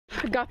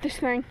I got this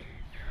thing.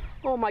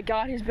 Oh my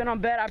god, he's been on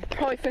bed. I've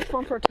probably fished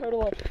one for a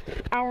total of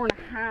an hour and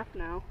a half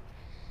now.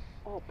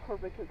 Oh,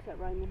 perfect. Hooks that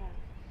right in the net.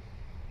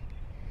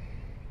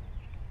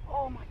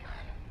 Oh my god.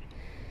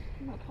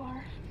 My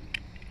pliers.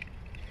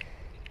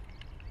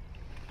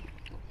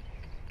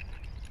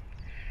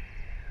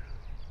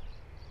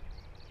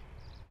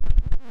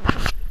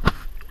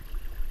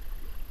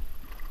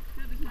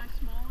 Got this nice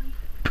smallie.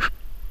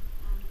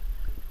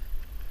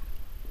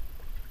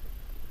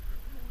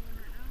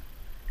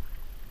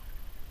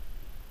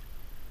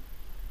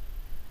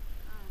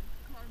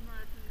 Caught him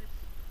right up in this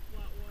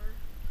flat water.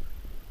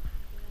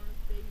 On his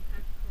baby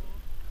pack crawl.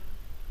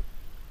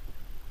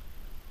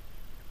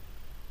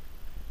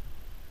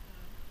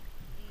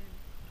 And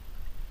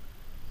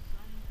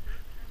some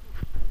dirt travel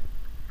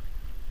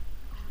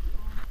on his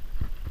phone.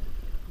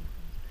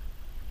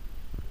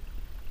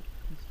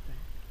 He's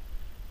fat.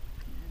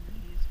 Yeah,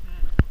 he is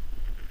fat.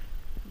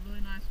 It's a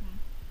really nice one.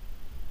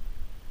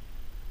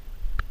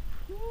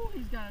 Woo,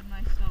 he's got a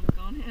nice stomach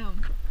on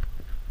him.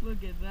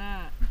 Look at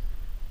that.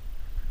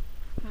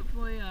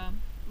 Hopefully,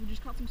 we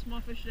just caught some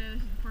small fish today.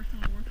 This is the first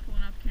one worth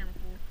pulling out the camera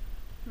for.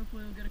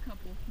 Hopefully we'll get a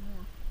couple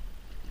more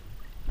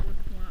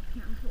worth pulling out the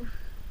camera for.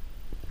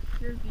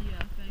 Here's the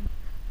thing.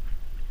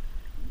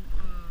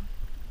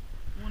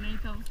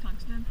 1/8 ounce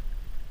tungsten.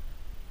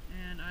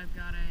 And I've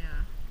got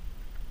a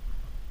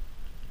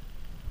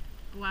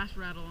glass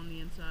rattle on the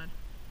inside.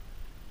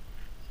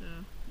 So,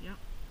 yep.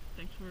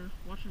 Thanks for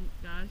watching,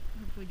 guys.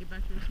 Hopefully get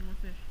back to you with some more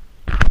fish.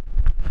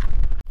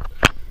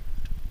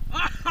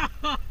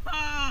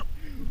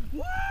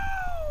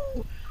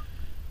 Woo!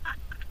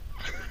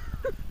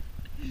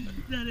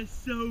 That is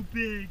so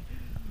big.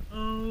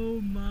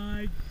 Oh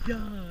my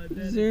god.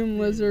 Zoom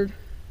lizard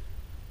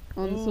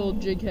on this little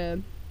jig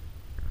head.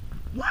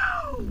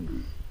 Wow!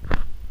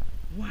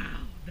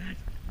 Wow,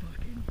 that's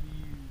fucking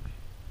huge.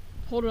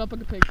 Hold it up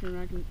like a picture and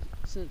I can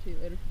send it to you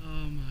later.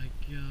 Oh my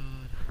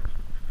god.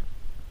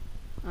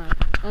 Alright,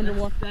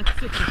 underwater. That's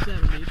 6 or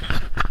 7, dude.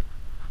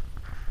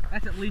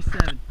 That's at least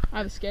 7. I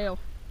have a scale.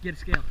 Get a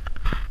scale.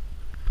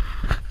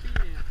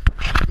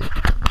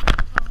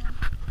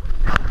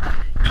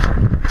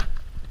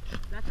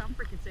 That's what I'm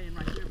freaking saying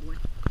right there, boy.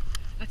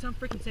 That's what I'm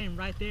freaking saying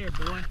right there,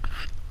 boy.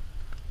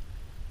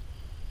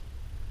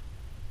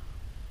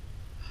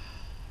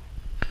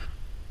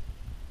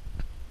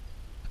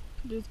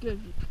 Dude, it's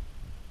good.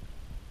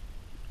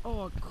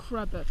 Oh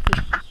crap, that fish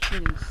is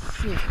freaking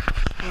sick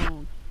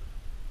strong.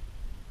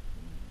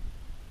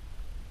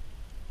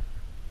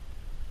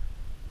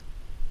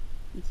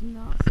 It's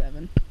not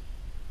 7.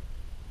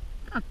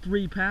 Not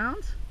 3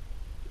 pounds.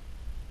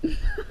 No,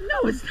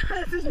 it's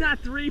not. This is not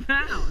 3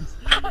 pounds.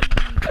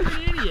 You're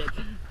an idiot.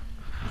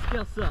 This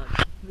scale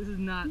sucks. This is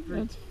not.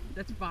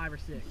 That's 5 or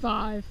 6.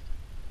 5.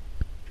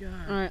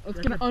 God. Alright, let's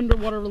get an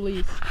underwater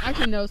release.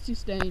 Actually, no, it's too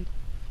stained.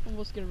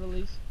 Almost get a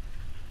release.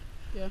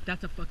 Yeah.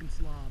 That's a fucking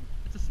slob.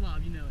 It's a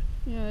slob, you know it.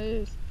 Yeah, it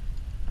is.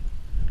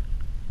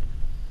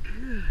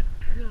 Good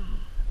God.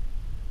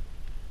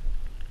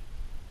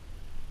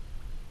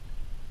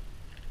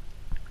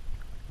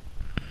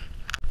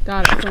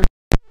 Got it.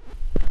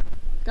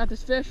 Got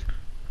this fish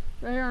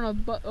right here on a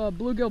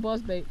bluegill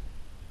buzzbait.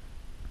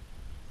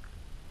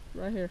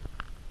 Right here.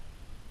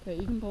 Okay,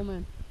 you can pull him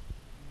in.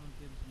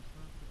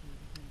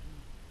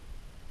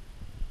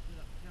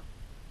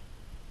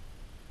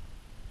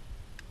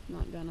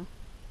 Not gonna.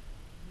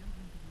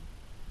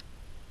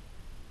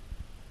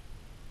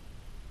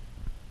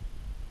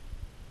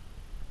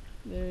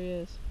 There he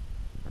is.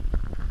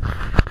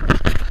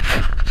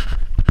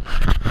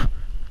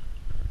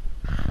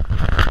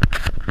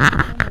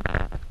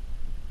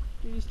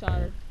 Dude, he's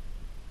tired.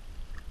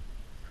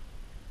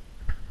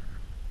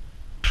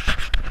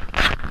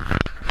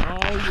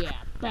 Oh yeah,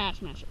 bass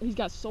smasher. He's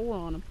got sore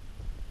on him.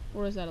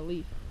 Or is that a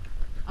leaf?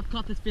 I've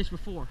caught this fish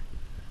before.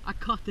 I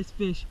caught this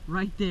fish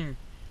right there.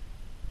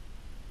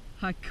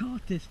 I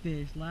caught this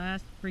fish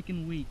last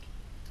freaking week.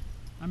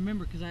 I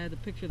remember because I had the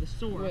picture of the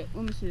sore. Wait,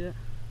 let me see that.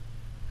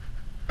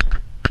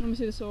 Let me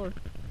see the sore.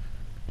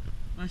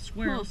 I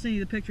swear I'll send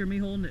you the picture of me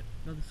holding it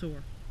of the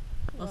sore.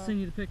 I'll send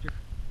you the picture.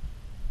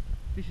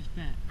 Fish is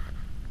fat.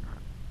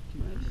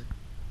 Nice.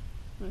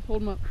 Nice.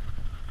 Hold him up.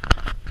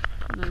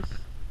 Nice.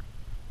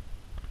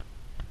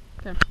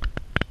 Okay.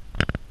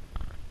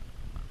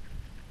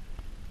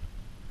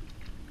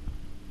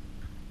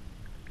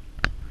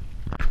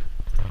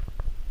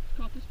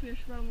 Caught this fish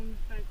right on the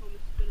bank on the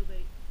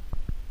spinnerbait.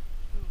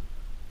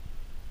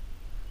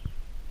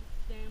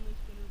 Stanley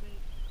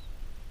spinnerbait.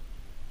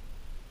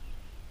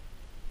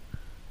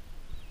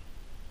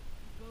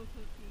 Both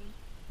hooked in.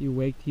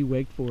 He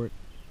waked for it.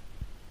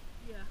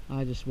 Yeah.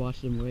 I just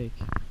watched him wake.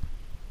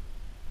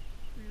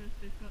 Pretty nice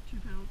fish, about 2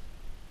 pounds.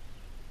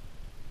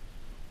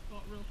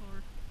 Fought real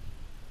hard.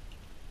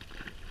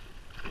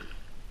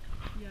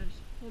 Yeah,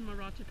 just holding my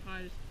rod tip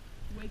high, just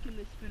waking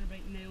this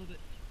spinnerbait, nailed it.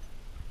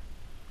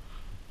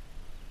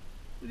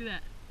 Look at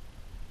that.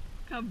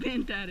 Look how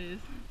bent that is.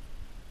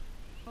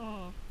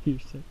 Oh. You're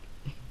sick.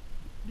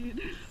 Dude,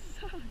 that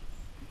sucks.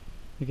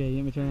 Okay,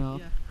 you want me to turn it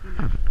off?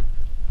 Yeah.